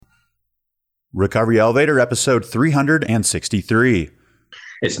Recovery Elevator, episode 363.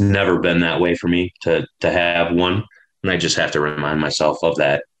 It's never been that way for me to have one, and I just have to remind myself of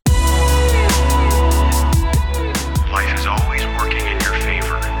that. Life is always working in your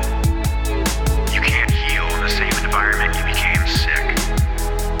favor. You can't heal in the same environment you became sick.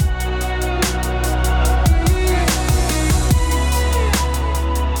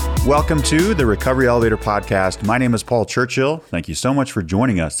 Welcome to the Recovery Elevator podcast. My name is Paul Churchill. Thank you so much for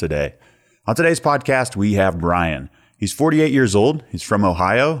joining us today. On today's podcast, we have Brian. He's 48 years old. He's from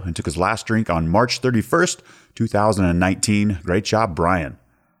Ohio and took his last drink on March 31st, 2019. Great job, Brian.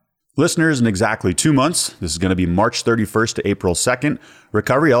 Listeners, in exactly 2 months, this is going to be March 31st to April 2nd,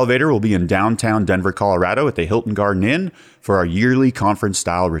 Recovery Elevator will be in downtown Denver, Colorado at the Hilton Garden Inn for our yearly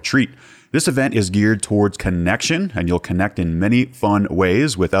conference-style retreat. This event is geared towards connection, and you'll connect in many fun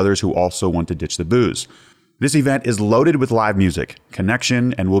ways with others who also want to ditch the booze. This event is loaded with live music,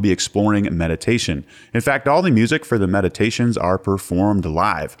 connection, and we'll be exploring meditation. In fact, all the music for the meditations are performed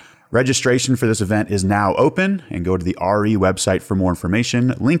live. Registration for this event is now open, and go to the RE website for more information.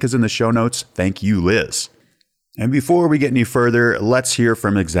 Link is in the show notes. Thank you, Liz. And before we get any further, let's hear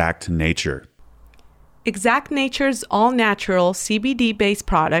from Exact Nature. Exact Nature's all-natural CBD-based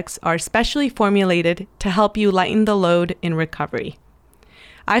products are specially formulated to help you lighten the load in recovery.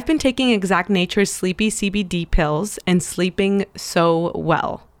 I've been taking Exact Nature's Sleepy CBD pills and sleeping so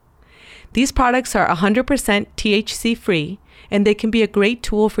well. These products are 100% THC-free, and they can be a great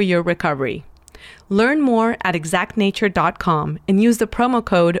tool for your recovery. Learn more at exactnature.com and use the promo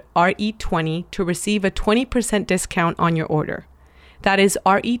code RE20 to receive a 20% discount on your order. That is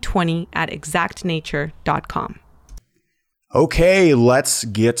RE20 at exactnature.com. Okay, let's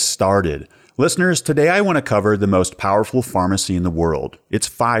get started. Listeners, today I want to cover the most powerful pharmacy in the world. It's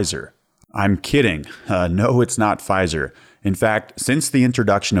Pfizer. I'm kidding. No, it's not Pfizer. In fact, since the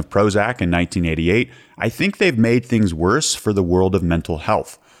introduction of Prozac in 1988, I think they've made things worse for the world of mental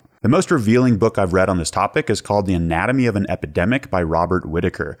health. The most revealing book I've read on this topic is called The Anatomy of an Epidemic by Robert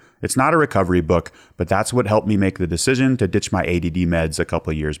Whitaker. It's not a recovery book, but that's what helped me make the decision to ditch my ADD meds a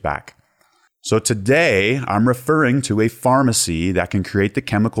couple of years back. So today, I'm referring to a pharmacy that can create the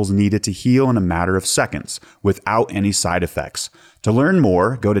chemicals needed to heal in a matter of seconds without any side effects. To learn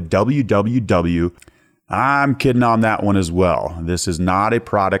more, go to www. I'm kidding on that one as well. This is not a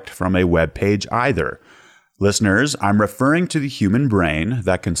product from a web page either. Listeners, I'm referring to the human brain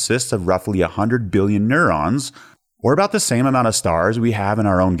that consists of roughly 100 billion neurons, or about the same amount of stars we have in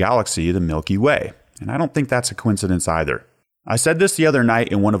our own galaxy, the Milky Way. And I don't think that's a coincidence either. I said this the other night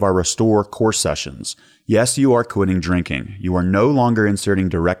in one of our Restore course sessions. Yes, you are quitting drinking. You are no longer inserting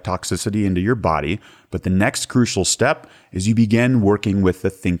direct toxicity into your body, but the next crucial step is you begin working with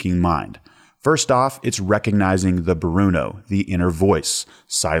the thinking mind. First off, it's recognizing the Bruno, the inner voice.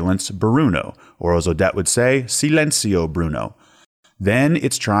 Silence Bruno, or as Odette would say, silencio Bruno. Then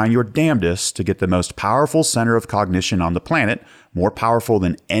it's trying your damnedest to get the most powerful center of cognition on the planet, more powerful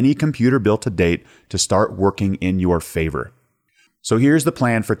than any computer built to date, to start working in your favor. So here's the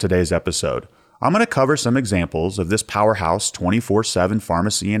plan for today's episode. I'm going to cover some examples of this powerhouse 24/7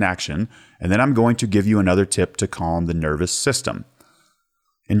 pharmacy in action, and then I'm going to give you another tip to calm the nervous system.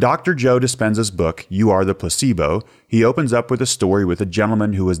 In Dr. Joe Dispenza's book, You Are the Placebo, he opens up with a story with a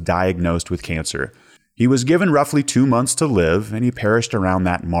gentleman who was diagnosed with cancer. He was given roughly 2 months to live, and he perished around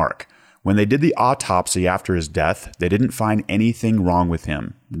that mark. When they did the autopsy after his death, they didn't find anything wrong with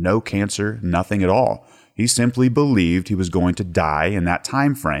him. No cancer, nothing at all. He simply believed he was going to die in that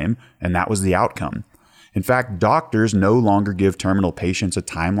time frame, and that was the outcome. In fact, doctors no longer give terminal patients a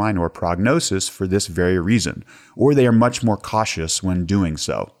timeline or prognosis for this very reason, or they are much more cautious when doing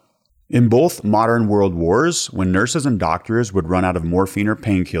so. In both modern world wars, when nurses and doctors would run out of morphine or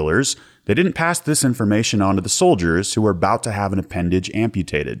painkillers, they didn't pass this information on to the soldiers who were about to have an appendage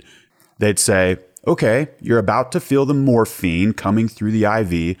amputated. They'd say, okay, you're about to feel the morphine coming through the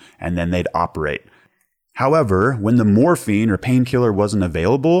IV, and then they'd operate. However, when the morphine or painkiller wasn't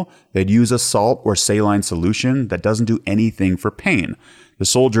available, they'd use a salt or saline solution that doesn't do anything for pain. The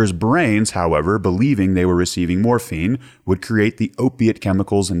soldiers' brains, however, believing they were receiving morphine, would create the opiate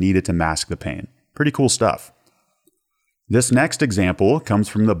chemicals needed to mask the pain. Pretty cool stuff. This next example comes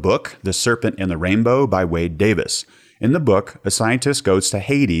from the book The Serpent and the Rainbow by Wade Davis. In the book, a scientist goes to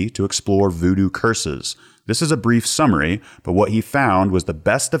Haiti to explore voodoo curses. This is a brief summary, but what he found was the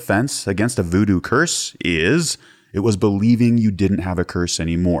best defense against a voodoo curse is it was believing you didn't have a curse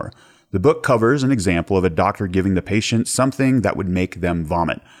anymore. The book covers an example of a doctor giving the patient something that would make them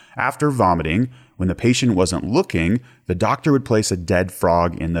vomit. After vomiting, when the patient wasn't looking, the doctor would place a dead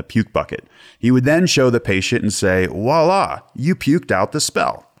frog in the puke bucket. He would then show the patient and say, voila, you puked out the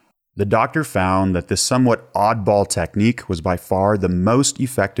spell. The doctor found that this somewhat oddball technique was by far the most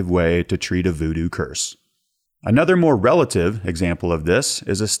effective way to treat a voodoo curse. Another more relative example of this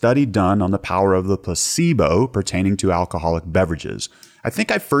is a study done on the power of the placebo pertaining to alcoholic beverages. I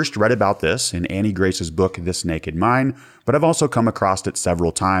think I first read about this in Annie Grace's book, This Naked Mind, but I've also come across it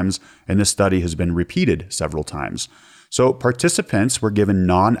several times, and this study has been repeated several times. So participants were given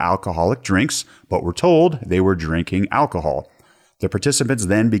non-alcoholic drinks, but were told they were drinking alcohol. The participants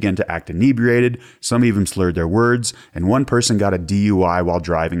then began to act inebriated, some even slurred their words, and one person got a DUI while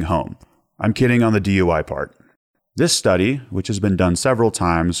driving home. I'm kidding on the DUI part. This study, which has been done several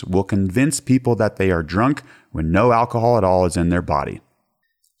times, will convince people that they are drunk when no alcohol at all is in their body.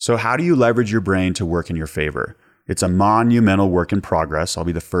 So how do you leverage your brain to work in your favor? It's a monumental work in progress. I'll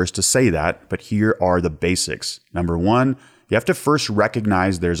be the first to say that, but here are the basics. Number one, you have to first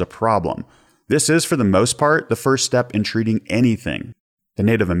recognize there's a problem. This is, for the most part, the first step in treating anything. The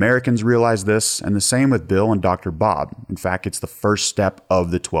Native Americans realized this, and the same with Bill and Dr. Bob. In fact, it's the first step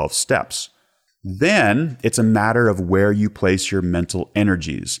of the 12 steps. Then it's a matter of where you place your mental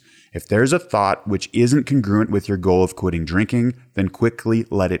energies. If there's a thought which isn't congruent with your goal of quitting drinking, then quickly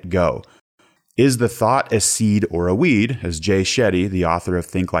let it go. Is the thought a seed or a weed, as Jay Shetty, the author of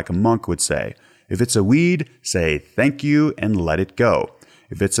Think Like a Monk, would say? If it's a weed, say thank you and let it go.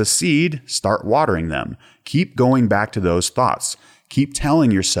 If it's a seed, start watering them. Keep going back to those thoughts. Keep telling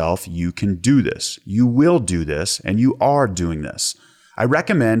yourself you can do this, you will do this, and you are doing this. I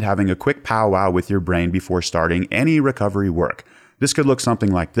recommend having a quick powwow with your brain before starting any recovery work. This could look something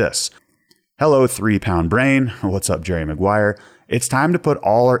like this. Hello, 3-pound brain. What's up, Jerry Maguire? It's time to put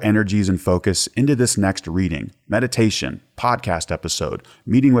all our energies and focus into this next reading, meditation, podcast episode,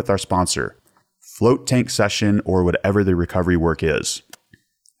 meeting with our sponsor, float tank session, or whatever the recovery work is.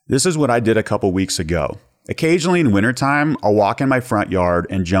 This is what I did a couple weeks ago. Occasionally in wintertime, I'll walk in my front yard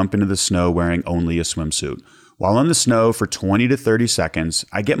and jump into the snow wearing only a swimsuit. While in the snow for 20 to 30 seconds,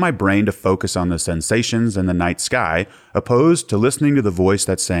 I get my brain to focus on the sensations in the night sky, opposed to listening to the voice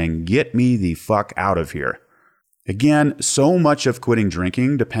that's saying, "Get me the fuck out of here." Again, so much of quitting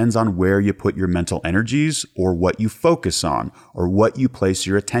drinking depends on where you put your mental energies, or what you focus on, or what you place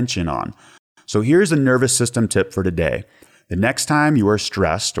your attention on. So here's a nervous system tip for today. The next time you are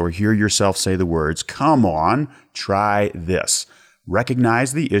stressed or hear yourself say the words, "Come on," try this.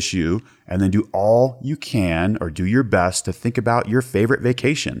 Recognize the issue and then do all you can, or do your best, to think about your favorite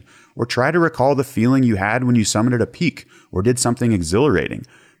vacation, or try to recall the feeling you had when you summited a peak or did something exhilarating.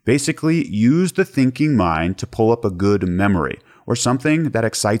 Basically, use the thinking mind to pull up a good memory or something that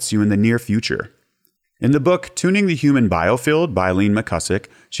excites you in the near future. In the book, Tuning the Human Biofield by Eileen McCusick,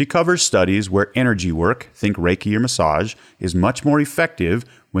 she covers studies where energy work, think Reiki or massage, is much more effective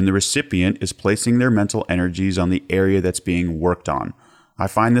when the recipient is placing their mental energies on the area that's being worked on. I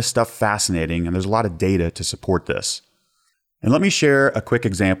find this stuff fascinating, and there's a lot of data to support this. And let me share a quick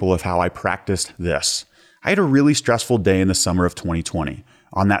example of how I practiced this. I had a really stressful day in the summer of 2020.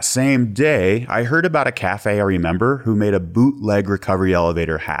 On that same day, I heard about a cafe I remember who made a bootleg recovery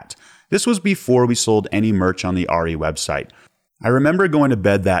elevator hat. This was before we sold any merch on the RE website. I remember going to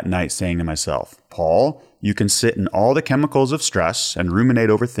bed that night saying to myself, "Paul, you can sit in all the chemicals of stress and ruminate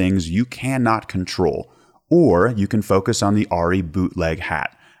over things you cannot control, or you can focus on the RE bootleg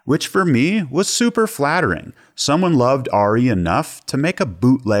hat," which for me was super flattering. Someone loved RE enough to make a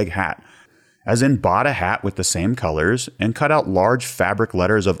bootleg hat, as in bought a hat with the same colors and cut out large fabric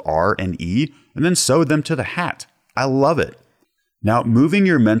letters of R and E and then sewed them to the hat. I love it. Now, moving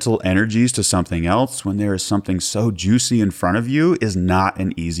your mental energies to something else when there is something so juicy in front of you is not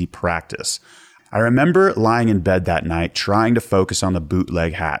an easy practice. I remember lying in bed that night trying to focus on the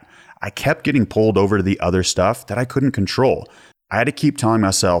bootleg hat. I kept getting pulled over to the other stuff that I couldn't control. I had to keep telling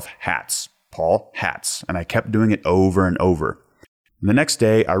myself, "Hats, Paul, hats," and I kept doing it over and over. And the next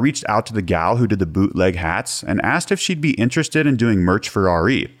day, I reached out to the gal who did the bootleg hats and asked if she'd be interested in doing merch for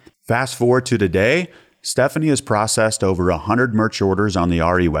RE. Fast forward to today, Stephanie has processed over 100 merch orders on the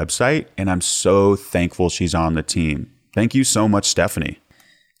RE website, and I'm so thankful she's on the team. Thank you so much, Stephanie.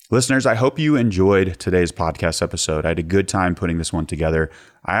 Listeners, I hope you enjoyed today's podcast episode. I had a good time putting this one together.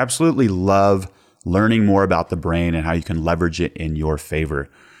 I absolutely love learning more about the brain and how you can leverage it in your favor.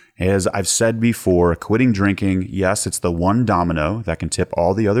 As I've said before, quitting drinking, yes, it's the one domino that can tip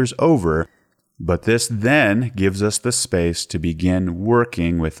all the others over, but this then gives us the space to begin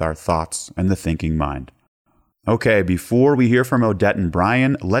working with our thoughts and the thinking mind. Okay, before we hear from Odette and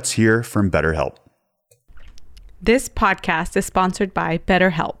Brian, let's hear from BetterHelp. This podcast is sponsored by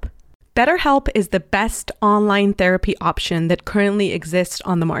BetterHelp. BetterHelp is the best online therapy option that currently exists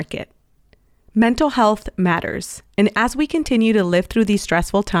on the market. Mental health matters, and as we continue to live through these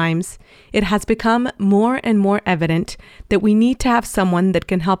stressful times, it has become more and more evident that we need to have someone that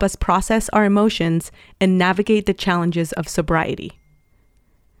can help us process our emotions and navigate the challenges of sobriety.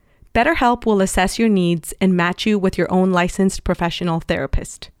 BetterHelp will assess your needs and match you with your own licensed professional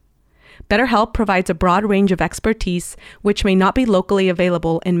therapist. BetterHelp provides a broad range of expertise which may not be locally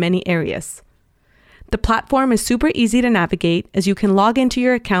available in many areas. The platform is super easy to navigate as you can log into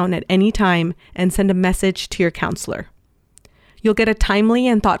your account at any time and send a message to your counselor. You'll get a timely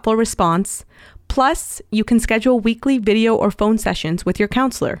and thoughtful response, plus you can schedule weekly video or phone sessions with your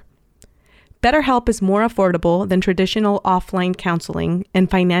counselor. BetterHelp is more affordable than traditional offline counseling,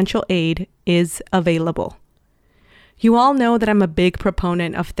 and financial aid is available. You all know that I'm a big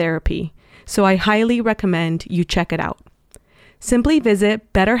proponent of therapy, so I highly recommend you check it out. Simply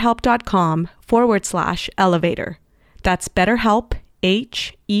visit betterhelp.com/elevator. That's BetterHelp,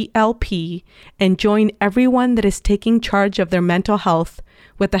 H-E-L-P, and join everyone that is taking charge of their mental health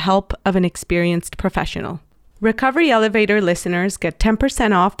with the help of an experienced professional. Recovery Elevator listeners get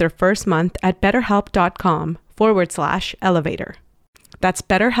 10% off their first month at betterhelp.com/elevator. That's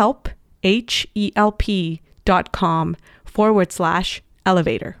BetterHelp,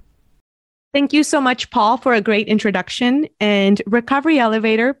 HELP.com/elevator. Thank you so much, Paul, for a great introduction. And Recovery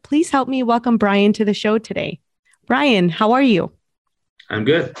Elevator, please help me welcome Brian to the show today. Brian, how are you? I'm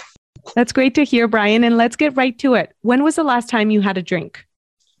good. That's great to hear, Brian. And let's get right to it. When was the last time you had a drink?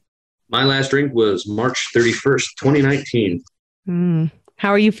 My last drink was March 31st, 2019. How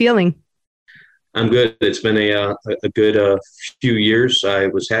are you feeling? I'm good. It's been a good few years. I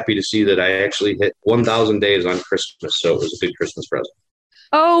was happy to see that I actually hit 1,000 days on Christmas. So it was a good Christmas present.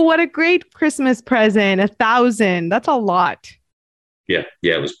 Oh, what a great Christmas present. 1,000. That's a lot. Yeah,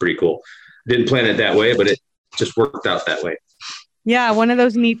 it was pretty cool. Didn't plan it that way, but it just worked out that way. Yeah, one of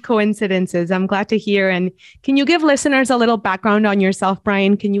those neat coincidences. I'm glad to hear. And can you give listeners a little background on yourself,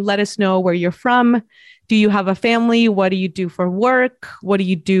 Brian? Can you let us know where you're from? Do you have a family? What do you do for work? What do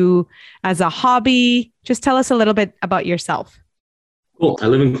you do as a hobby? Just tell us a little bit about yourself. Cool. I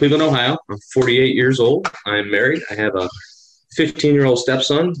live in Cleveland, Ohio. I'm 48 years old. I'm married. I have a 15-year-old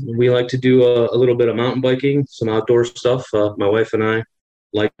stepson. We like to do a little bit of mountain biking, some outdoor stuff. My wife and I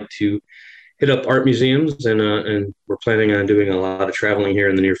like to hit up art museums, and we're planning on doing a lot of traveling here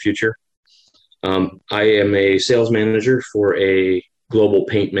in the near future. I am a sales manager for a global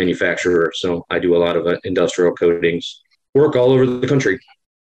paint manufacturer, so I do a lot of industrial coatings, work all over the country.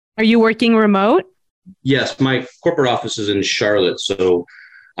 Are you working remote? Yes, my corporate office is in Charlotte, so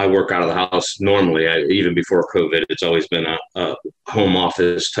I work out of the house normally. Even before COVID, it's always been a home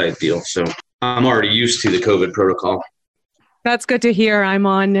office type deal. So I'm already used to the COVID protocol. That's good to hear. I'm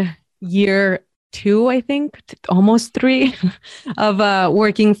on year 2, I think, almost 3 of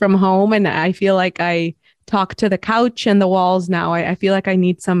working from home. And I feel like I talk to the couch and the walls now. I feel like I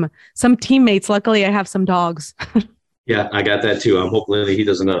need some teammates. Luckily, I have some dogs. Yeah, I got that too. I'm hoping he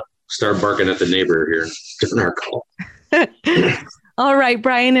doesn't start barking at the neighbor here during our call. All right,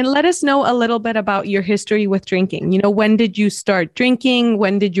 Brian, and let us know a little bit about your history with drinking. When did you start drinking?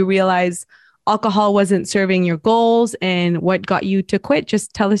 When did you realize alcohol wasn't serving your goals, and what got you to quit?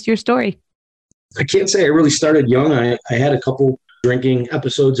 Just tell us your story. I can't say I really started young. I had a couple drinking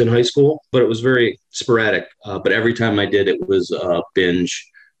episodes in high school, but it was very sporadic. But every time I did, it was a binge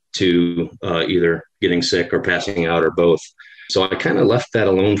to either getting sick or passing out or both. So I kind of left that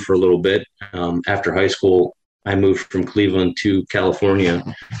alone for a little bit. After high school, I moved from Cleveland to California,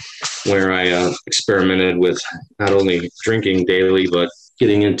 where I experimented with not only drinking daily, but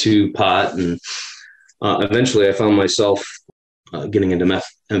getting into pot. And eventually I found myself getting into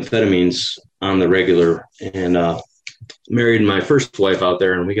methamphetamines on the regular, and married my first wife out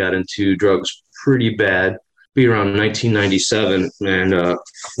there, and we got into drugs pretty bad. Be around 1997, and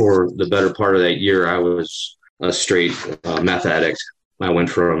for the better part of that year, I was a straight meth addict. I went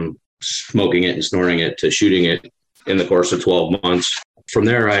from smoking it and snorting it to shooting it in the course of 12 months. From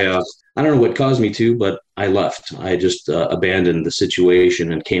there, I don't know what caused me to, but I left. I just abandoned the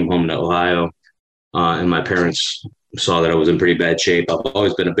situation and came home to Ohio. And my parents saw that I was in pretty bad shape. I've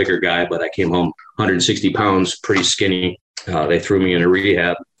always been a bigger guy, but I came home 160 pounds, pretty skinny. They threw me into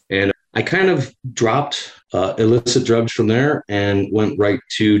rehab, and I kind of dropped illicit drugs from there and went right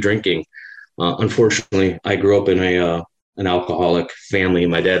to drinking. Unfortunately, I grew up in an alcoholic family.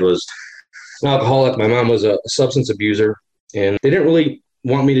 My dad was an alcoholic. My mom was a substance abuser, and they didn't really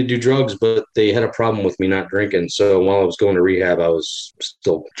want me to do drugs, but they had a problem with me not drinking. So while I was going to rehab, I was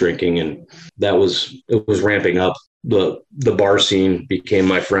still drinking, and it was ramping up. The bar scene became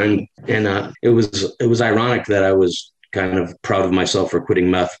my friend, and it was ironic that I was kind of proud of myself for quitting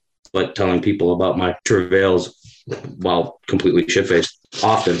meth but telling people about my travails while completely shit-faced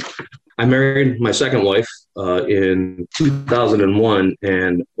often. I married my second wife in 2001,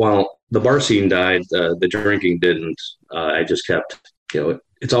 and while the bar scene died, the drinking didn't. I just kept,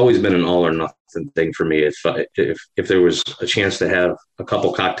 it's always been an all or nothing thing for me. If there was a chance to have a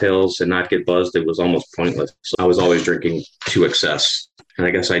couple cocktails and not get buzzed, it was almost pointless. So I was always drinking to excess, and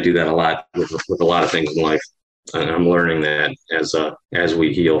I guess I do that a lot with a lot of things in life. And I'm learning that as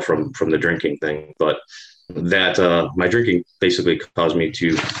we heal from the drinking thing. But that my drinking basically caused me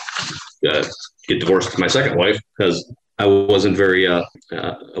to get divorced with my second wife because I wasn't a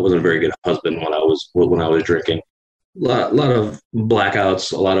very good husband when I was drinking. A lot of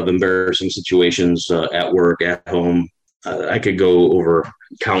blackouts, a lot of embarrassing situations at work, at home. I could go over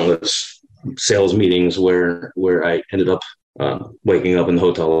countless sales meetings where I ended up waking up in the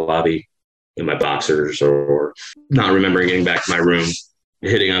hotel lobby in my boxers or not remembering getting back to my room,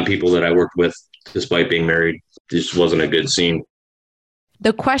 hitting on people that I worked with despite being married. Just wasn't a good scene.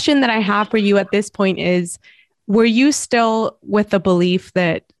 The question that I have for you at this point is, were you still with the belief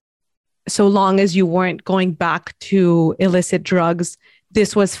that so long as you weren't going back to illicit drugs,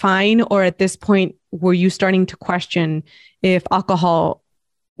 this was fine? Or at this point, were you starting to question if alcohol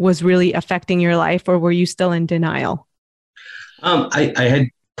was really affecting your life, or were you still in denial? I had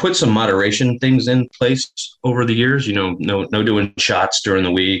put some moderation things in place over the years, no doing shots during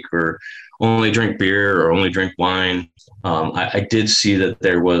the week or only drink beer or only drink wine. I did see that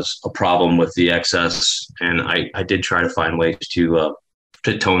there was a problem with the excess, and I did try to find ways to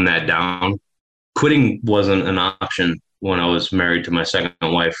tone that down. Quitting wasn't an option when I was married to my second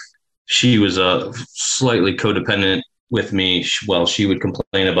wife. She was slightly codependent with me. While she would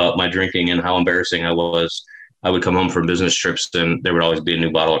complain about my drinking and how embarrassing I was, I would come home from business trips and there would always be a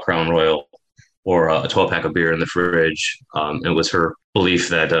new bottle of Crown Royal or a 12-pack of beer in the fridge. It was her belief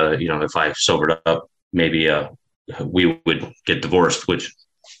that, if I sobered up, maybe we would get divorced, which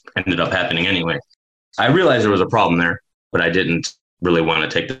ended up happening anyway. I realized there was a problem there, but I didn't really want to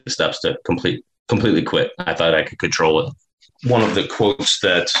take the steps to completely quit. I thought I could control it. One of the quotes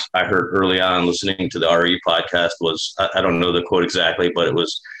that I heard early on listening to the RE podcast was, I don't know the quote exactly, but it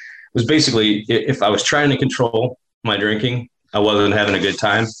was basically, if I was trying to control my drinking, I wasn't having a good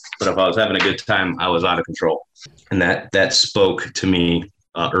time. But if I was having a good time, I was out of control. And that spoke to me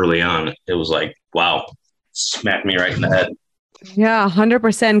early on. It was like, wow, smacked me right in the head. Yeah,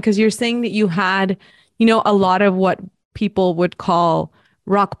 100%. Because you're saying that you had, a lot of what people would call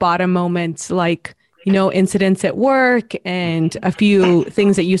rock bottom moments, like, incidents at work and a few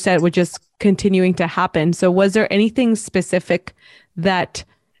things that you said were just continuing to happen. So was there anything specific that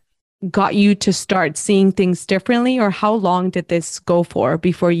got you to start seeing things differently, or how long did this go for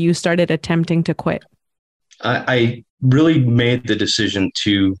before you started attempting to quit? I really made the decision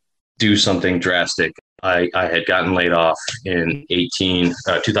to do something drastic. I had gotten laid off in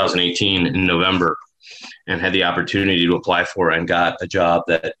 2018 in November, and had the opportunity to apply for and got a job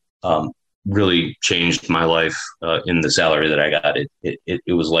that really changed my life in the salary that I got.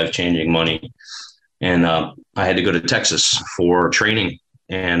 It was life-changing money. And I had to go to Texas for training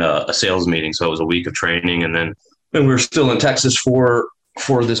and a sales meeting. So it was a week of training. And then we were still in Texas for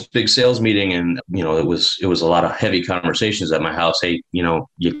this big sales meeting. And, it was a lot of heavy conversations at my house. Hey,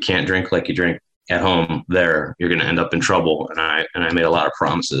 you can't drink like you drink at home there. You're going to end up in trouble. And I made a lot of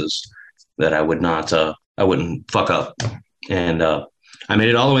promises that I wouldn't fuck up. And I made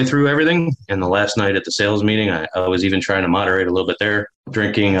it all the way through everything. And the last night at the sales meeting, I was even trying to moderate a little bit there.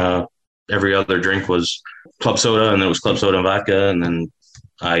 Drinking every other drink was club soda, and there was club soda and vodka. And then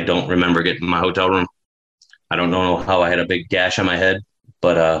I don't remember getting in my hotel room. I don't know how I had a big gash on my head,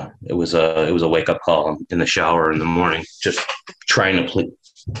 but it was a wake up call in the shower in the morning, just trying to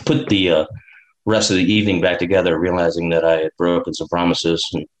put the rest of the evening back together, realizing that I had broken some promises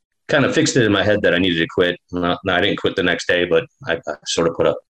and kind of fixed it in my head that I needed to quit. No, I didn't quit the next day, but I sort of put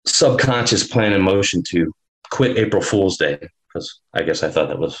a subconscious plan in motion to quit April Fool's Day, because I guess I thought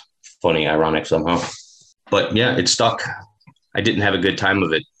that was funny, ironic somehow. But yeah, it stuck. I didn't have a good time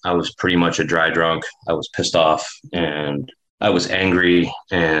of it. I was pretty much a dry drunk. I was pissed off and I was angry,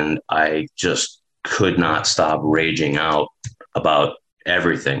 and I just could not stop raging out about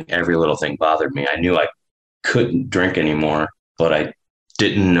everything. Every little thing bothered me. I knew I couldn't drink anymore, but I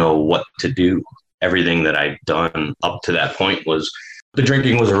didn't know what to do. Everything that I'd done up to that point was the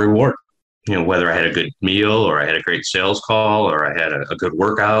drinking was a reward. Whether I had a good meal or I had a great sales call or I had a good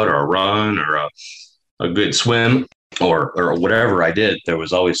workout or a run or a good swim or whatever I did, there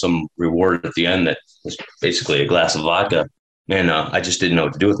was always some reward at the end that was basically a glass of vodka. And I just didn't know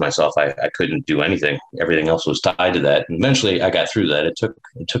what to do with myself. I couldn't do anything. Everything else was tied to that. And eventually I got through that. It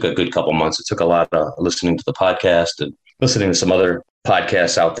took a good couple months. It took a lot of listening to the podcast and listening to some other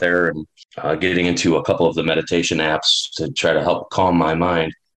podcasts out there, and getting into a couple of the meditation apps to try to help calm my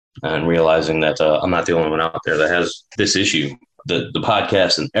mind, and realizing that I'm not the only one out there that has this issue. The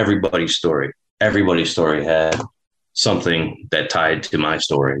podcast and everybody's story had something that tied to my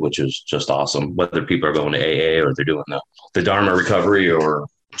story, which is just awesome. Whether people are going to AA or they're doing the Dharma recovery or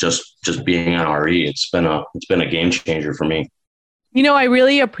just being on RE, it's been a game changer for me. I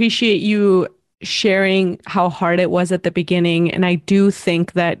really appreciate you sharing how hard it was at the beginning. And I do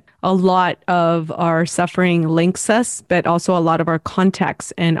think that a lot of our suffering links us, but also a lot of our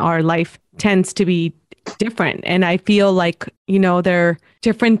context and our life tends to be different. And I feel like, there are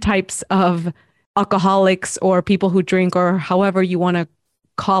different types of alcoholics or people who drink, or however you want to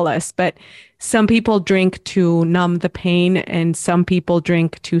call us. But some people drink to numb the pain, and some people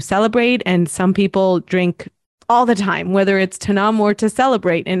drink to celebrate, and some people drink all the time, whether it's to numb or to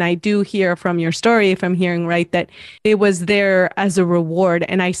celebrate. And I do hear from your story, if I'm hearing right, that it was there as a reward.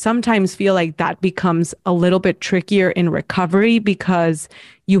 And I sometimes feel like that becomes a little bit trickier in recovery, because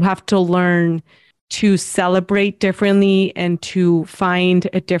you have to learn to celebrate differently and to find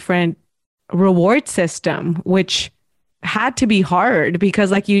a different reward system, which had to be hard,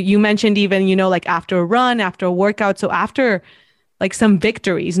 because like you mentioned, even, like after a run, after a workout, so after like some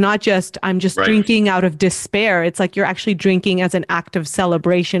victories, not just I'm just Right. drinking out of despair. It's like you're actually drinking as an act of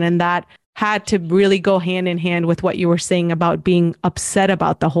celebration. And that had to really go hand in hand with what you were saying about being upset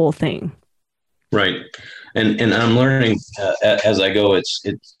about the whole thing. Right. And I'm learning as I go.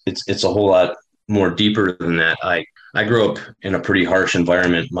 It's a whole lot more deeper than that. I grew up in a pretty harsh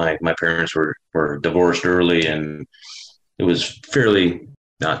environment. My parents were divorced early, and it was fairly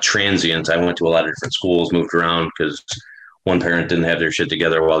transient. I went to a lot of different schools, moved around because one parent didn't have their shit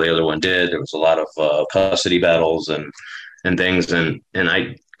together while the other one did. There was a lot of custody battles and things. And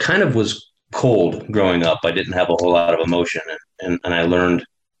I kind of was cold growing up. I didn't have a whole lot of emotion. And I learned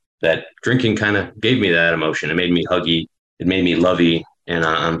that drinking kind of gave me that emotion. It made me huggy. It made me lovey. And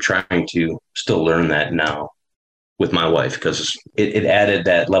I'm trying to still learn that now with my wife, because it added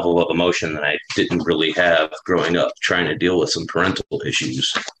that level of emotion that I didn't really have growing up, trying to deal with some parental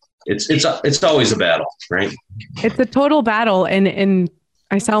issues. It's always a battle, right? It's a total battle. And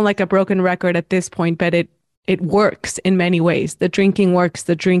I sound like a broken record at this point, but it works in many ways. The drinking works.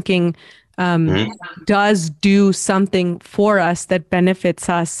 The drinking does do something for us that benefits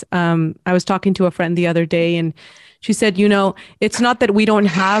us. I was talking to a friend the other day, and she said, it's not that we don't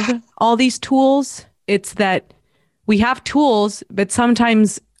have all these tools. It's that we have tools, but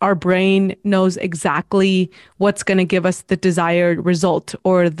sometimes our brain knows exactly what's going to give us the desired result,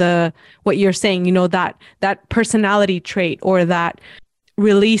 or what you're saying, that personality trait, or that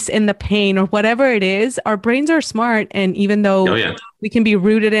release in the pain, or whatever it is. Our brains are smart. And even though we can be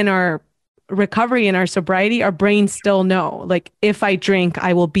rooted in our recovery and our sobriety, our brains still know, like, if I drink,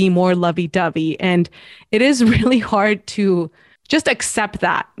 I will be more lovey-dovey. And it is really hard to just accept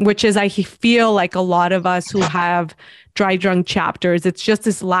that, which is, I feel like a lot of us who have dry drunk chapters, it's just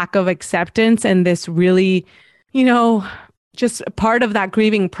this lack of acceptance and this really, just part of that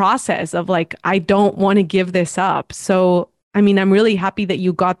grieving process of like, I don't want to give this up. So, I'm really happy that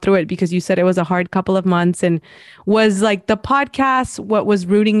you got through it, because you said it was a hard couple of months. And was like the podcast what was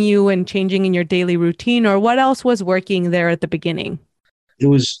rooting you and changing in your daily routine, or what else was working there at the beginning? It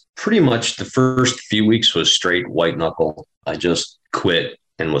was pretty much the first few weeks was straight white knuckle. I just quit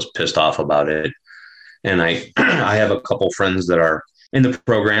and was pissed off about it. And I have a couple friends that are in the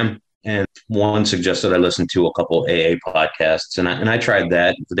program, and one suggested I listen to a couple AA podcasts, and I tried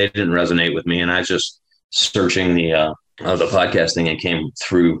that. They didn't resonate with me, and I was just searching the podcasting and came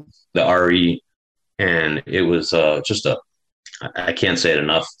through the RE, and it was I can't say it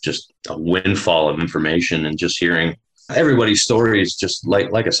enough, just a windfall of information, and just hearing everybody's stories. Just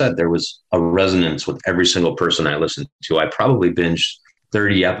like I said, there was a resonance with every single person I listened to. I probably binged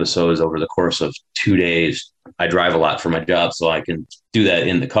 30 episodes over the course of 2 days. I drive a lot for my job, so I can do that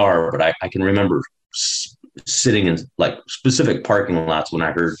in the car, but I can remember sitting in like specific parking lots when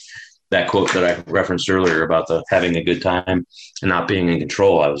I heard that quote that I referenced earlier about the having a good time and not being in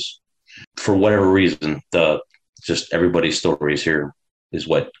control. I was, for whatever reason, just everybody's stories here is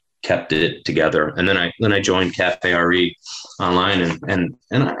what kept it together. And then I joined Cafe RE online, and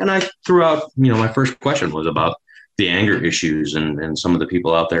I threw out, my first question was about the anger issues, and some of the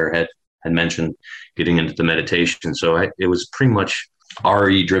people out there had mentioned getting into the meditation. So it was pretty much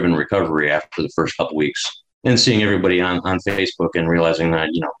RE driven recovery after the first couple weeks. And seeing everybody on Facebook and realizing that,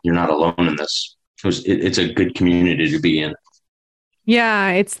 you're not alone in this. It's a good community to be in. Yeah,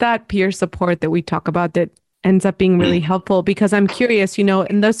 it's that peer support that we talk about that ends up being really helpful, because I'm curious,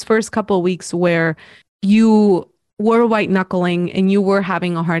 in those first couple of weeks where you were white knuckling and you were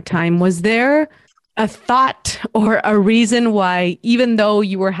having a hard time, was there a thought or a reason why, even though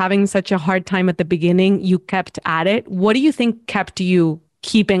you were having such a hard time at the beginning, you kept at it? What do you think kept you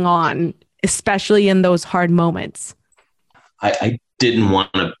keeping on, especially in those hard moments? I didn't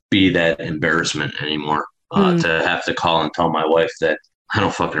want to be that embarrassment anymore. To have to call and tell my wife that I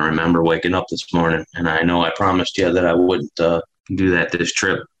don't fucking remember waking up this morning, and I know I promised you that I wouldn't do that this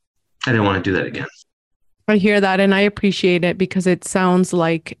trip. I didn't want to do that again. I hear that, and I appreciate it, because it sounds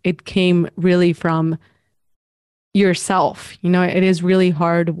like it came really from yourself. It is really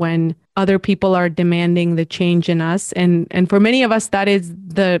hard when other people are demanding the change in us, and for many of us, that is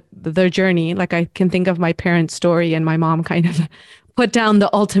the journey. Like, I can think of my parents' story, and my mom kind of put down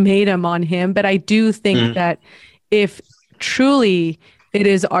the ultimatum on him. But I do think that if truly it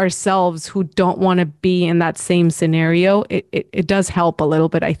is ourselves who don't want to be in that same scenario, it does help a little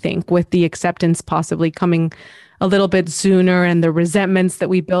bit, I think, with the acceptance possibly coming a little bit sooner, and the resentments that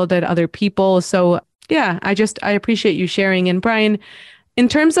we build at other people. So yeah, I appreciate you sharing. And Brian, in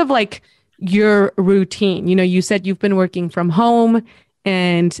terms of like your routine, you said you've been working from home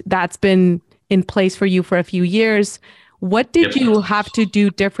and that's been in place for you for a few years. What did you have to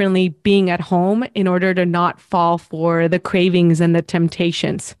do differently being at home in order to not fall for the cravings and the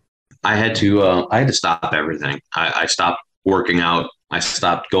temptations? I had to stop everything. I stopped working out. I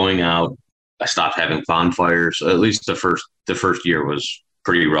stopped going out. I stopped having bonfires. At least the first year was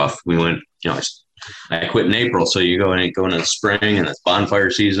pretty rough. We went, I quit in April, so you go into the spring and it's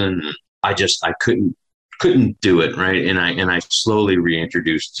bonfire season. And I couldn't do it, right? And I slowly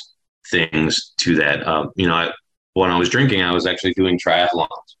reintroduced things to that. When I was drinking, I was actually doing triathlons.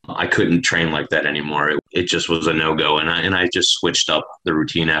 I couldn't train like that anymore. It just was a no-go. And I just switched up the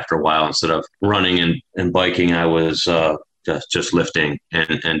routine after a while. Instead of running and biking, I was just lifting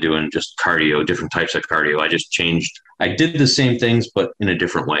and doing just cardio, different types of cardio. I just changed. I did the same things, but in a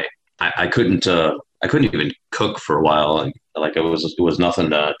different way. I couldn't even cook for a while. Like it was nothing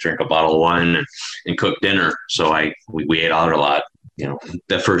to drink a bottle of wine and cook dinner. So we ate out a lot.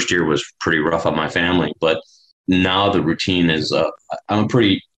 That first year was pretty rough on my family, but now the routine is, I'm a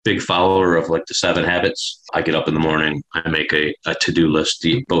pretty big follower of like the 7 habits. I get up in the morning, I make a to-do list,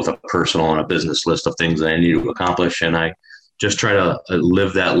 both a personal and a business list of things that I need to accomplish. And I just try to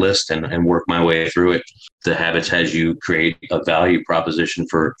live that list and work my way through it. The habits has you create a value proposition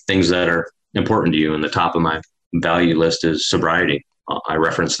for things that are important to you. And the top of my value list is sobriety. I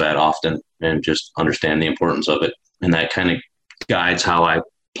reference that often and just understand the importance of it. And that kind of guides how I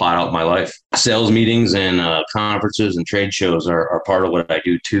plot out my life. Sales meetings and conferences and trade shows are part of what I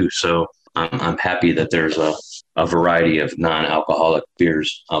do too. So I'm happy that there's a variety of non-alcoholic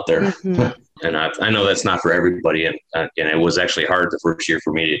beers out there. Mm-hmm. And I know that's not for everybody. And it was actually hard the first year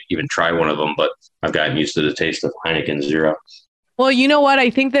for me to even try one of them, but I've gotten used to the taste of Heineken Zero. Well, you know what? I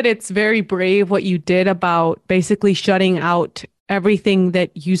think that it's very brave what you did about basically shutting out everything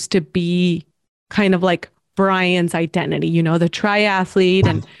that used to be kind of like Brian's identity, the triathlete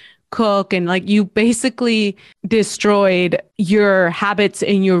and cook, and like you basically destroyed your habits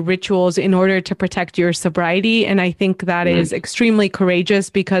and your rituals in order to protect your sobriety. And I think that is extremely courageous,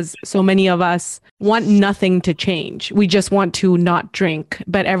 because so many of us want nothing to change. We just want to not drink,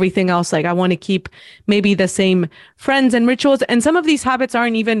 but everything else, like I want to keep maybe the same friends and rituals. And some of these habits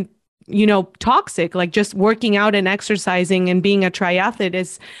aren't even toxic, like just working out and exercising and being a triathlete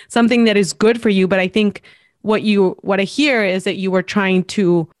is something that is good for you. But I think what I hear is that you were trying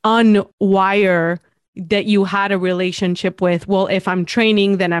to unwire that you had a relationship with, well, if I'm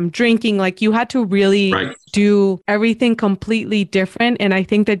training, then I'm drinking. Like you had to really do everything completely different. And I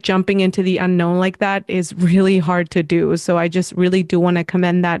think that jumping into the unknown like that is really hard to do. So I just really do want to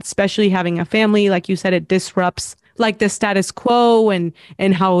commend that, especially having a family. Like you said, it disrupts like the status quo and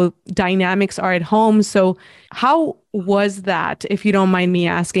how dynamics are at home. So how was that, if you don't mind me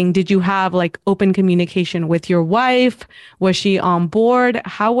asking? Did you have like open communication with your wife? Was she on board?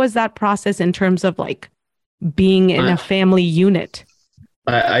 How was that process in terms of like being in a family unit?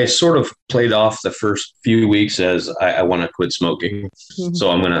 I sort of played off the first few weeks as I want to quit smoking. Mm-hmm.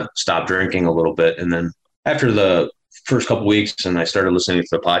 So I'm going to stop drinking a little bit. And then after the first couple of weeks and I started listening to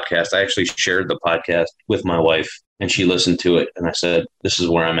the podcast, I actually shared the podcast with my wife and she listened to it. And I said, this is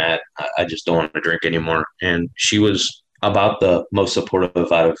where I'm at. I just don't want to drink anymore. And she was about the most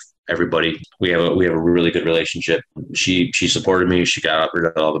supportive out of everybody. We have a really good relationship. She supported me. She got rid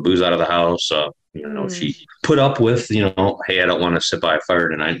of all the booze out of the house. She put up with, hey, I don't want to sit by a fire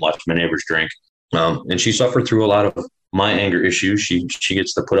tonight and watch my neighbors drink. And she suffered through a lot of my anger issues. She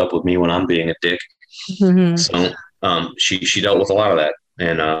gets to put up with me when I'm being a dick. Mm-hmm. So she dealt with a lot of that,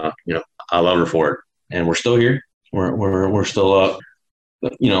 and I love her for it. And we're still here. We're still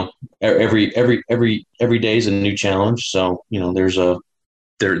every day is a new challenge. So there's a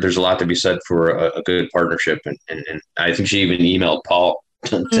lot to be said for a good partnership, and I think she even emailed Paul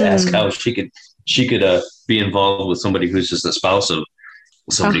to ask how she could be involved with somebody who's just a spouse of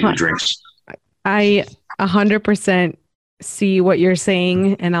somebody who drinks. I 100% see what you're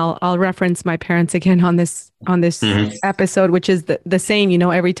saying, and I'll reference my parents again on this Mm-hmm. episode, which is the same.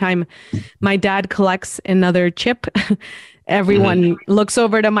 Every time my dad collects another chip, everyone looks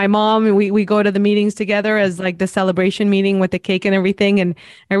over to my mom, and we go to the meetings together as like the celebration meeting with the cake and everything, and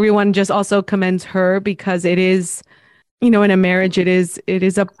everyone just also commends her because it is, in a marriage, it is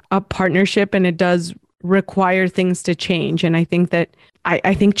a partnership, and it does require things to change. And I think that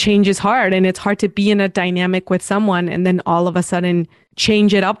I think change is hard, and it's hard to be in a dynamic with someone and then all of a sudden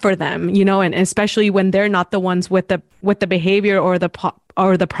change it up for them, and especially when they're not the ones with the behavior or the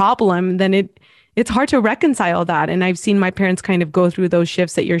problem, then it's hard to reconcile that. And I've seen my parents kind of go through those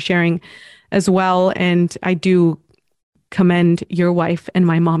shifts that you're sharing as well. And I do commend your wife and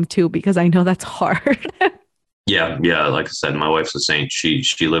my mom too, because I know that's hard. Yeah. Like I said, my wife's a saint. She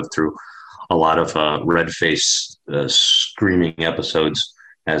lived through a lot of red face screaming episodes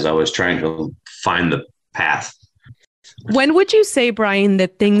as I was trying to find the path. When would you say, Brian,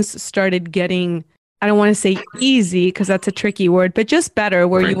 that things started getting, I don't want to say easy because that's a tricky word, but just better,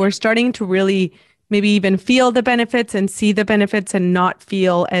 where you were starting to really maybe even feel the benefits and see the benefits and not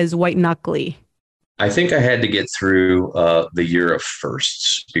feel as white knuckly? I think I had to get through the year of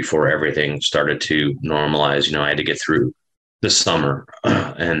firsts before everything started to normalize. I had to get through the summer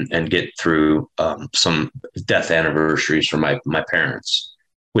and get through some death anniversaries for my parents,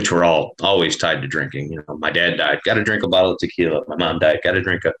 which were always tied to drinking. My dad died, got to drink a bottle of tequila. My mom died, got to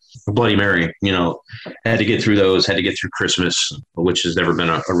drink a Bloody Mary. Had to get through those, had to get through Christmas, which has never been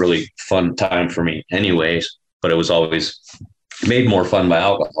a really fun time for me anyways, but it was always made more fun by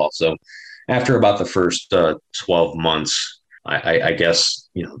alcohol. So after about the first 12 months, I guess,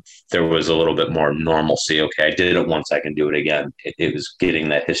 there was a little bit more normalcy. Okay, I did it once, I can do it again. It was getting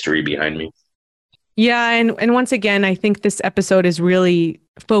that history behind me. Yeah. And once again, I think this episode is really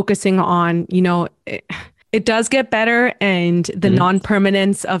focusing on, it does get better, and the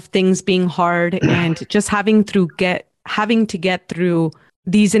non-permanence of things being hard and just having to get through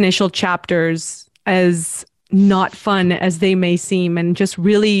these initial chapters, as not fun as they may seem, and just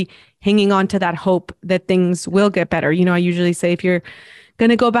really hanging on to that hope that things will get better. I usually say if you're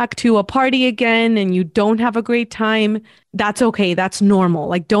going to go back to a party again and you don't have a great time, that's okay. That's normal.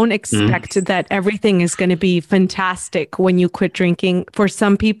 Like, don't expect that everything is going to be fantastic when you quit drinking. For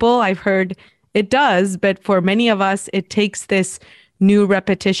some people, I've heard it does, but for many of us, it takes this new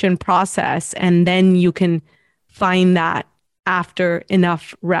repetition process, and then you can find that after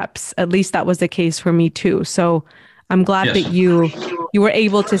enough reps. At least that was the case for me too. So I'm glad that you were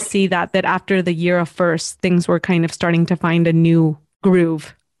able to see that after the year of first, things were kind of starting to find a new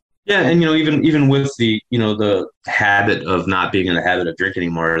groove. Yeah, and even with the the habit of not being in the habit of drinking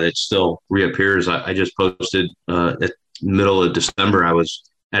anymore, it still reappears. I just posted at middle of December, I was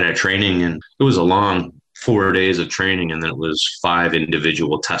at a training, and it was a long 4 days of training, and then it was 5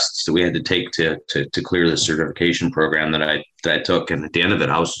 individual tests that we had to take to clear the certification program that I took. And at the end of it,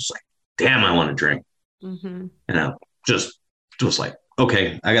 I was just like, damn, I want to drink. And I just was like,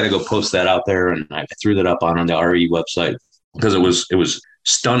 okay, I got to go post that out there. And I threw that up on the RE website because it was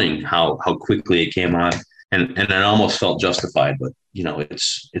stunning how quickly it came on, and it almost felt justified. But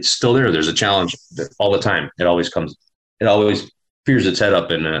it's still there. There's a challenge all the time. It always rears its head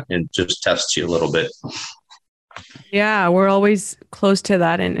up and just tests you a little bit. Yeah, we're always close to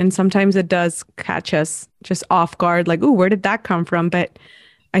that, and sometimes it does catch us just off guard, like, ooh, where did that come from? But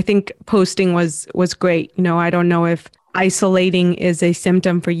I think posting was great. I don't know if isolating is a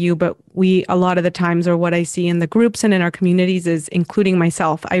symptom for you, but a lot of the times, or what I see in the groups and in our communities, is, including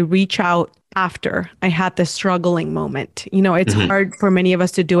myself, I reach out after I had the struggling moment. It's hard for many of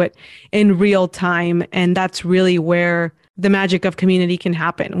us to do it in real time. And that's really where the magic of community can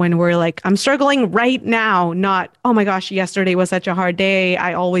happen, when we're like, I'm struggling right now, not, oh my gosh, yesterday was such a hard day.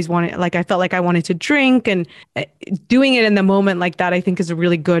 I felt like I wanted to drink. And doing it in the moment like that, I think, is a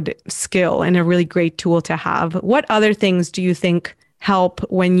really good skill and a really great tool to have. What other things do you think help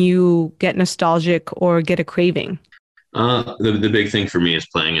when you get nostalgic or get a craving? The big thing for me is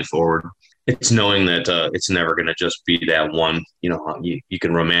playing it forward. It's knowing that it's never going to just be that one. You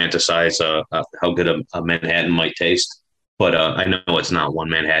can romanticize how good a Manhattan might taste, but I know it's not one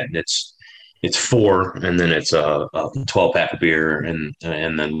Manhattan. It's it's 4, and then it's a 12 pack of beer, and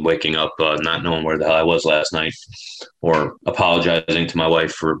then waking up not knowing where the hell I was last night, or apologizing to my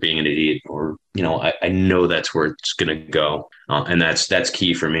wife for being an idiot, or I know that's where it's gonna go, and that's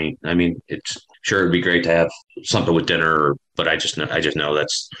key for me. I mean, it's sure it'd be great to have something with dinner, but I just know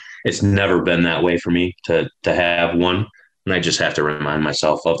it's never been that way for me to have one, and I just have to remind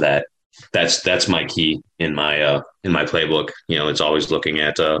myself of that. That's my key in my playbook. It's always looking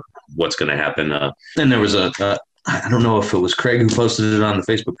at what's going to happen. And there was I don't know if it was Craig who posted it on the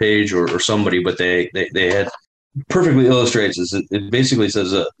Facebook page or somebody, but they had perfectly illustrates this. It basically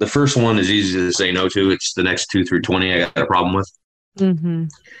says the first one is easy to say no to. It's the next 2 through 20 I got a problem with. Mm-hmm.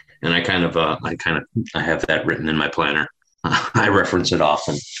 And I have that written in my planner. I reference it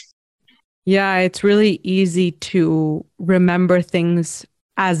often. Yeah, it's really easy to remember things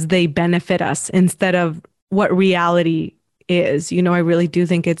as they benefit us instead of what reality is. I really do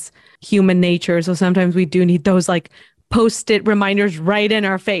think it's human nature. So sometimes we do need those like post-it reminders right in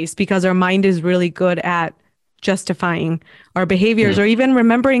our face because our mind is really good at justifying our behaviors or even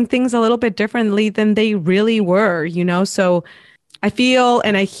remembering things a little bit differently than they really were, So I feel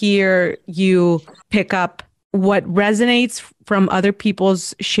and I hear you pick up what resonates from other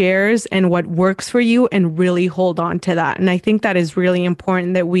people's shares and what works for you and really hold on to that. And I think that is really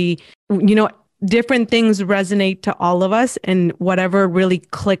important that we, different things resonate to all of us, and whatever really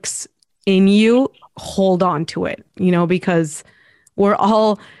clicks in you, hold on to it, because we're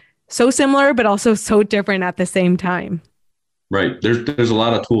all so similar, but also so different at the same time. Right. There's a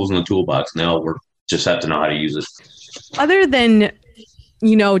lot of tools in the toolbox now. We just have to know how to use it. Other than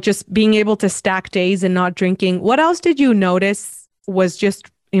just being able to stack days and not drinking, what else did you notice was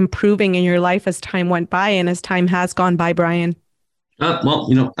just improving in your life as time went by and as time has gone by, Brian?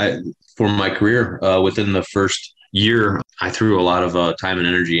 For my career, within the first year, I threw a lot of time and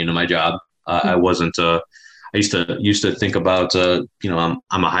energy into my job. I wasn't. I used to think about. I'm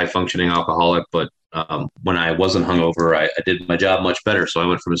a high functioning alcoholic, but when I wasn't hungover, I did my job much better. So I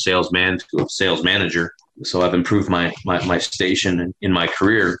went from a salesman to a sales manager. So I've improved my station in my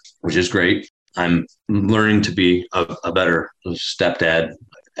career, which is great. I'm learning to be a better stepdad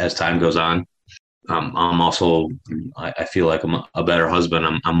as time goes on. I'm also, I feel like I'm a better husband.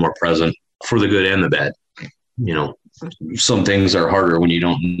 I'm more present for the good and the bad. Some things are harder when you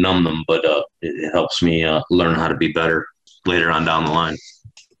don't numb them, but it helps me learn how to be better later on down the line.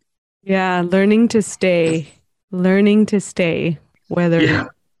 Yeah, learning to stay, whether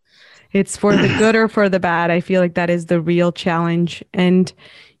it's for the good or for the bad. I feel like that is the real challenge. And,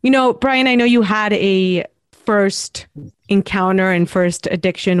 Brian, I know you had a first encounter and first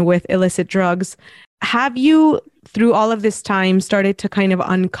addiction with illicit drugs. Have you, through all of this time, started to kind of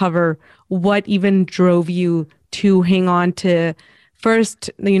uncover what even drove you to hang on to first,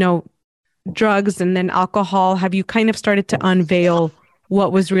 drugs and then alcohol? Have you kind of started to unveil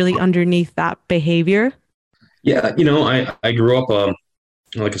what was really underneath that behavior? Yeah, I grew up,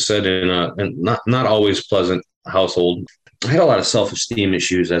 like I said, in a not always pleasant household. I had a lot of self-esteem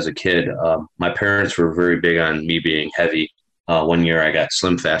issues as a kid. My parents were very big on me being heavy. One year I got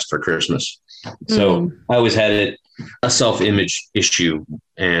Slim Fast for Christmas. So I always had a self-image issue,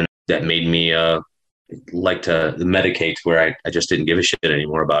 and that made me like to medicate where I just didn't give a shit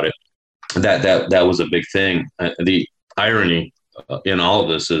anymore about it. That was a big thing. The irony in all of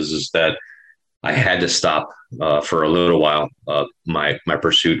this is that I had to stop for a little while my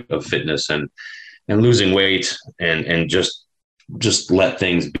pursuit of fitness and losing weight and just let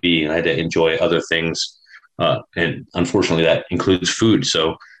things be. I had to enjoy other things, and unfortunately, that includes food.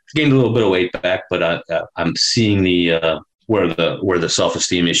 So I gained a little bit of weight back, but I'm seeing where the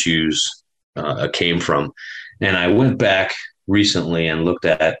self-esteem issues came from. And I went back recently and looked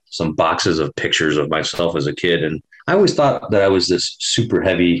at some boxes of pictures of myself as a kid, and I always thought that I was this super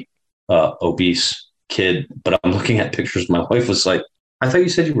heavy, obese kid. But I'm looking at pictures. My wife was like, "I thought you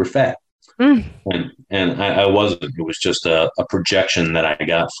said you were fat." And I wasn't. It was just a projection that I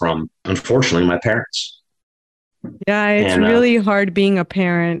got from, unfortunately, my parents. Yeah, it's really hard being a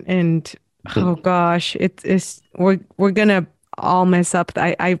parent, and oh gosh, we're gonna all mess up.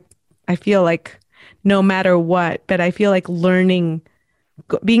 I feel like no matter what, but I feel like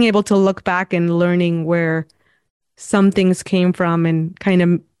being able to look back and learning where some things came from and kind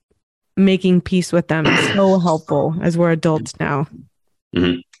of making peace with them is so helpful as we're adults now.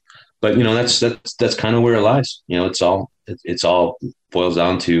 Mm-hmm. But that's kind of where it lies. It's all boils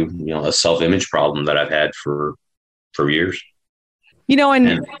down to a self-image problem that I've had for years.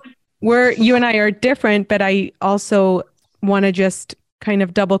 And you and I are different, but I also want to just kind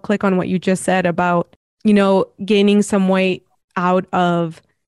of double click on what you just said about gaining some weight out of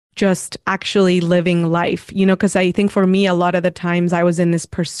just actually living life, you know, because I think for me, a lot of the times I was in this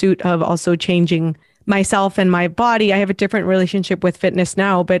pursuit of also changing myself and my body. I have a different relationship with fitness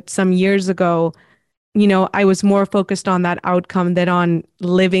now, but some years ago, you know, I was more focused on that outcome than on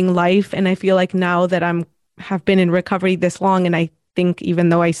living life. And I feel like now that have been in recovery this long, and I think even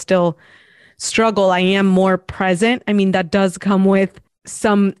though I still struggle, I am more present. I mean, that does come with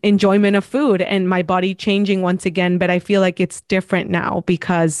some enjoyment of food and my body changing once again, but I feel like it's different now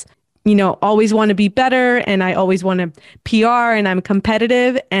because, you know, always want to be better and I always want to PR and I'm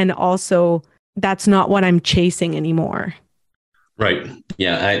competitive, and also that's not what I'm chasing anymore. Right.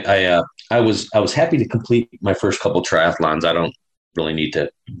 Yeah. I was happy to complete my first couple triathlons. I don't really need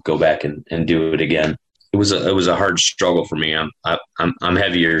to go back and do it again. It was a hard struggle for me. I'm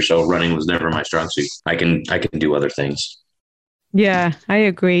heavier, so running was never my strong suit. I can do other things. Yeah, I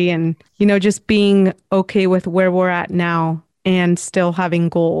agree. And, you know, just being okay with where we're at now and still having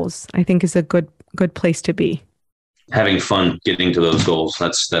goals, I think is a good place to be. Having fun getting to those goals.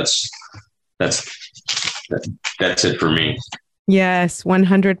 That's it for me. Yes,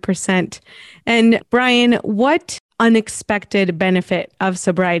 100%. And Brian, what unexpected benefit of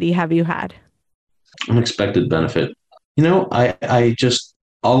sobriety have you had? Unexpected benefit. You know, I just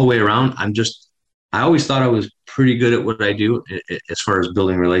all the way around, I always thought I was pretty good at what I do as far as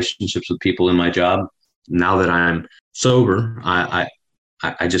building relationships with people in my job. Now that I'm sober, I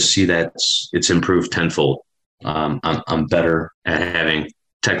just see that it's improved tenfold. I'm better at having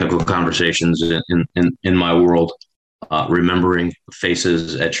technical conversations in my world, remembering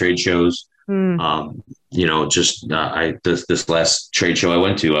faces at trade shows. You know, just this last trade show I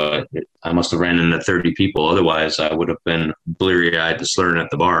went to, I must have ran into 30 people. Otherwise, I would have been bleary-eyed and slurring at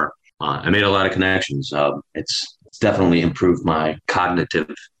the bar. I made a lot of connections. It's definitely improved my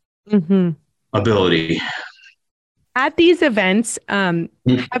cognitive ability. At these events, have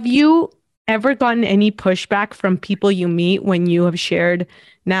you ever gotten any pushback from people you meet when you have shared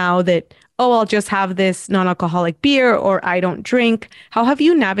now that, oh, I'll just have this non-alcoholic beer, or I don't drink? How have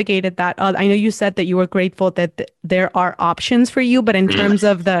you navigated that? I know you said that you were grateful that there are options for you, but in terms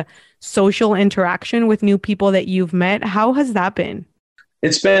of the social interaction with new people that you've met, how has that been?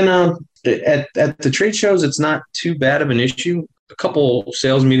 It's been at the trade shows, it's not too bad of an issue. A couple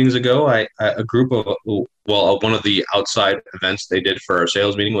sales meetings ago, one of the outside events they did for our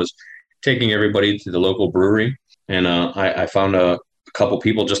sales meeting was taking everybody to the local brewery. And I found a couple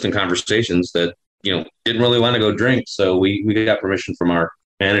people just in conversations that, you know, didn't really want to go drink. So we got permission from our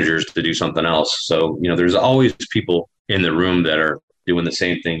managers to do something else. So, you know, there's always people in the room that are doing the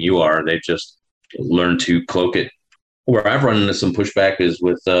same thing you are. They've just learned to cloak it. Where I've run into some pushback is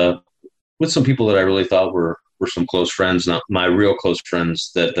with some people that I really thought were some close friends. Not my real close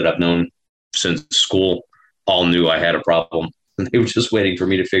friends that I've known since school all knew I had a problem. They were just waiting for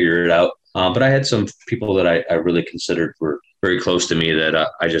me to figure it out. But I had some people that I really considered were very close to me that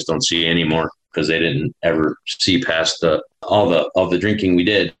I just don't see anymore because they didn't ever see past all the drinking we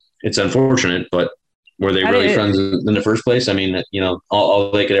did. It's unfortunate, but were they really friends in the first place? I mean, you know,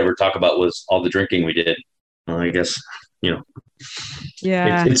 all they could ever talk about was all the drinking we did. I guess, you know,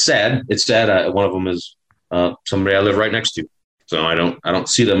 yeah, it's sad. It's sad. One of them is somebody I live right next to. So I don't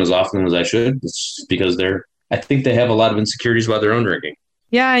see them as often as I should. It's because I think they have a lot of insecurities about their own drinking.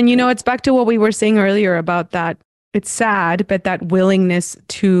 Yeah. And, you know, it's back to what we were saying earlier about that. It's sad, but that willingness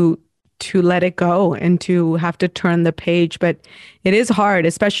to let it go and to have to turn the page. But it is hard,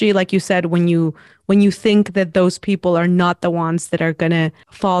 especially like you said, when you think that those people are not the ones that are going to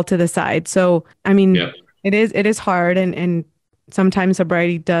fall to the side. So, I mean, yeah. It is hard. And sometimes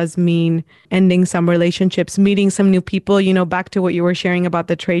sobriety does mean ending some relationships, meeting some new people, you know, back to what you were sharing about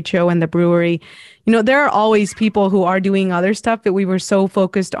the trade show and the brewery. You know, there are always people who are doing other stuff that we were so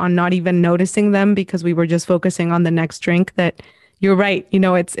focused on not even noticing them because we were just focusing on the next drink. That you're right. You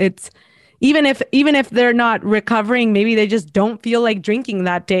know, it's even if they're not recovering, maybe they just don't feel like drinking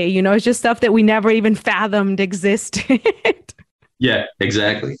that day. You know, it's just stuff that we never even fathomed existed. Yeah,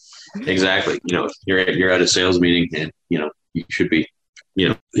 exactly. You know, you're at a sales meeting and, you know, you should be, you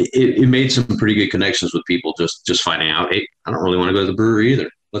know, it made some pretty good connections with people just finding out, hey, I don't really want to go to the brewery either.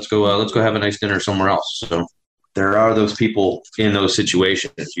 Let's go have a nice dinner somewhere else. So there are those people in those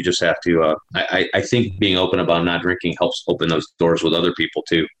situations. You just have to, I think being open about not drinking helps open those doors with other people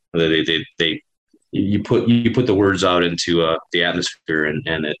too. You put the words out into the atmosphere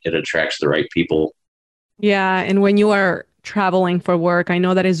and it attracts the right people. Yeah. And when you are traveling for work, I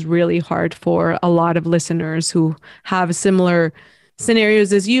know that is really hard for a lot of listeners who have similar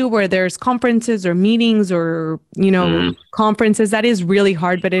scenarios as you, where there's conferences or meetings or, you know, conferences. That is really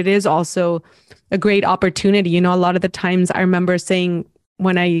hard, but it is also a great opportunity. You know, a lot of the times I remember saying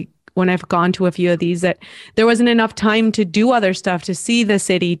when I've gone to a few of these, that there wasn't enough time to do other stuff, to see the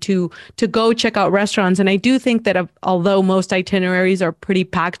city, to go check out restaurants. And I do think that although most itineraries are pretty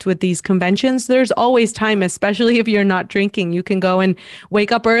packed with these conventions, there's always time, especially if you're not drinking. You can go and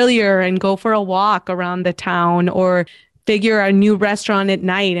wake up earlier and go for a walk around the town, or figure a new restaurant at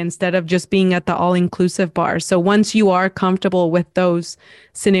night instead of just being at the all-inclusive bar. So once you are comfortable with those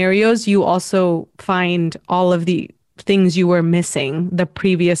scenarios, you also find all of the things you were missing the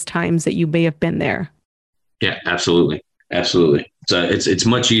previous times that you may have been there. Yeah, absolutely. Absolutely. So it's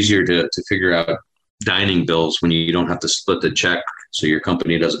much easier to figure out dining bills when you don't have to split the check, so your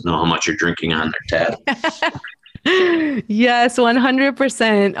company doesn't know how much you're drinking on their tab. Yes,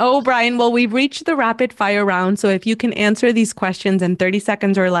 100%. Oh, Brian, well, we've reached the rapid fire round. So if you can answer these questions in 30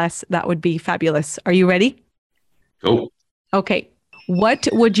 seconds or less, that would be fabulous. Are you ready? Go. Okay. What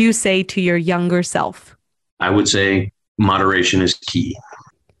would you say to your younger self? I would say moderation is key.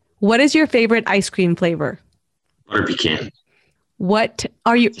 What is your favorite ice cream flavor? Butter pecan. What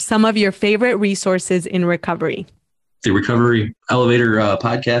are some of your favorite resources in recovery? The Recovery Elevator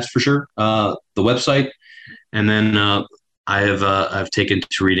podcast, for sure. The website. And then I've taken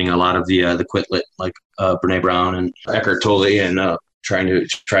to reading a lot of the Quit Lit, like Brene Brown and Eckhart Tolle, and trying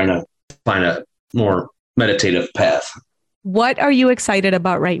to find a more meditative path. What are you excited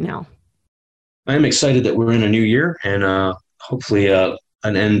about right now? I'm excited that we're in a new year, and hopefully an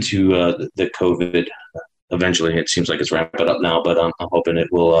end to the COVID. Eventually, it seems like it's ramping up now, but I'm hoping it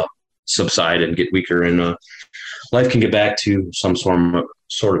will subside and get weaker, and life can get back to some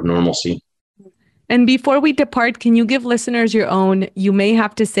sort of normalcy. And before we depart, can you give listeners your own "you may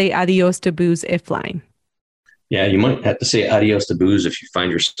have to say adios to booze" if line? Yeah, you might have to say adios to booze if you find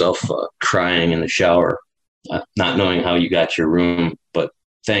yourself crying in the shower, not knowing how you got your room, but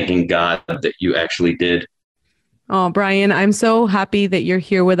thanking God that you actually did. Oh, Brian, I'm so happy that you're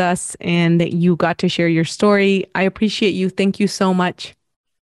here with us and that you got to share your story. I appreciate you. Thank you so much.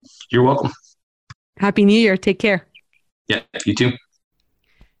 You're welcome. Happy New Year. Take care. Yeah, you too.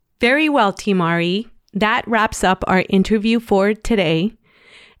 Very well, Team RE. That wraps up our interview for today.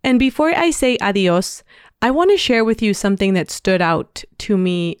 And before I say adios, I want to share with you something that stood out to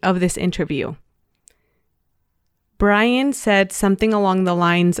me of this interview. Brian said something along the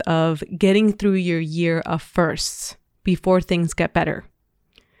lines of getting through your year of firsts before things get better.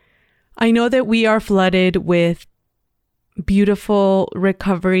 I know that we are flooded with beautiful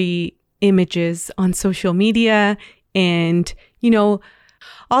recovery images on social media and,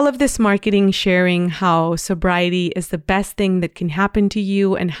 all of this marketing sharing how sobriety is the best thing that can happen to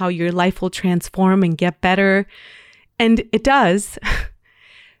you and how your life will transform and get better. And it does.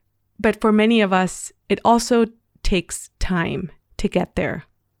 But for many of us, it also takes time to get there.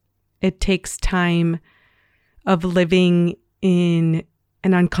 It takes time of living in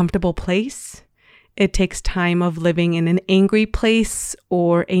an uncomfortable place. It takes time of living in an angry place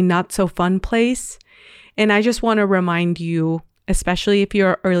or a not so fun place. And I just want to remind you, especially if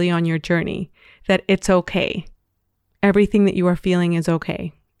you're early on your journey, that it's okay. Everything that you are feeling is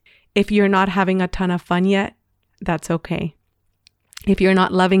okay. If you're not having a ton of fun yet, that's okay. If you're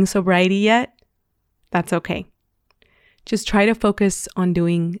not loving sobriety yet, that's okay. Just try to focus on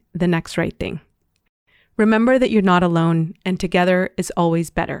doing the next right thing. Remember that you're not alone, and together is always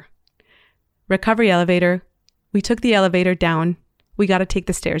better. Recovery Elevator, we took the elevator down. We got to take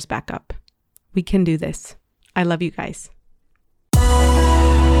the stairs back up. We can do this. I love you guys.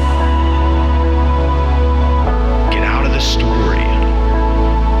 Get out of the story.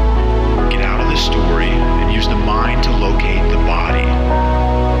 Get out of the story and use the mind to locate the body.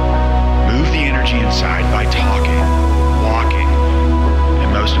 Move the energy inside by talking, walking,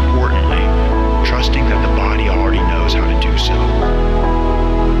 and most importantly, trusting that the body already knows how to do so.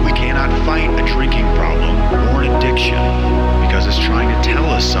 We cannot fight a drinking problem or an addiction because it's trying to tell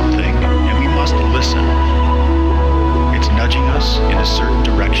us something and we must listen. It's nudging us in a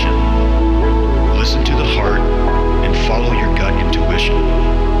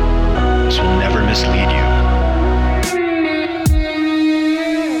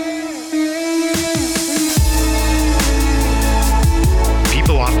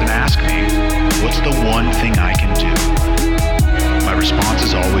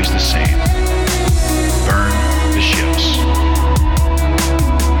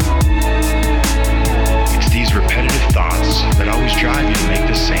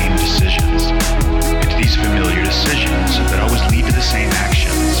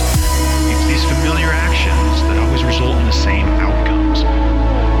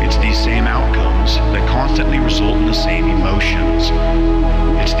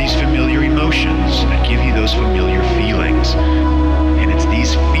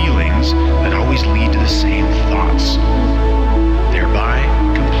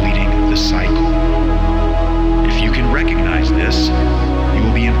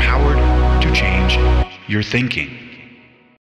your thinking.